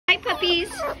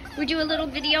puppies. We do a little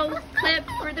video clip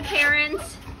for the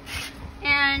parents,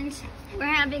 and we're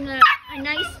having a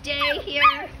nice day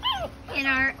here in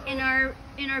our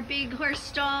big horse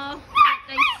stall.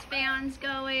 Nice fans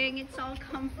going. It's all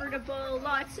comfortable.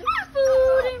 Lots of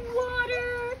food and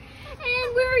water.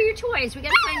 And where are your toys? We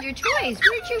gotta find your toys.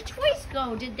 Where'd your toys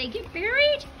go? Did they get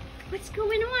buried? What's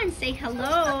going on? Say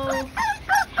hello.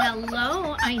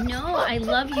 Hello. I know. I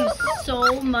love you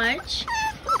so much.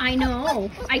 I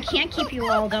know. I can't keep you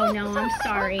all though. No, I'm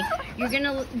sorry. You're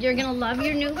gonna love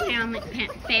your new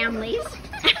families.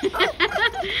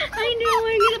 I know.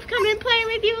 I'm gonna come and play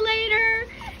with you later.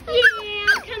 Yeah,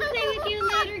 come play with you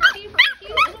later. Cute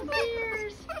little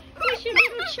bears. Here's your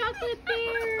little chocolate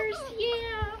bears.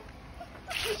 Yeah.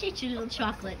 Here's your little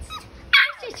chocolates.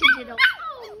 Here's your little.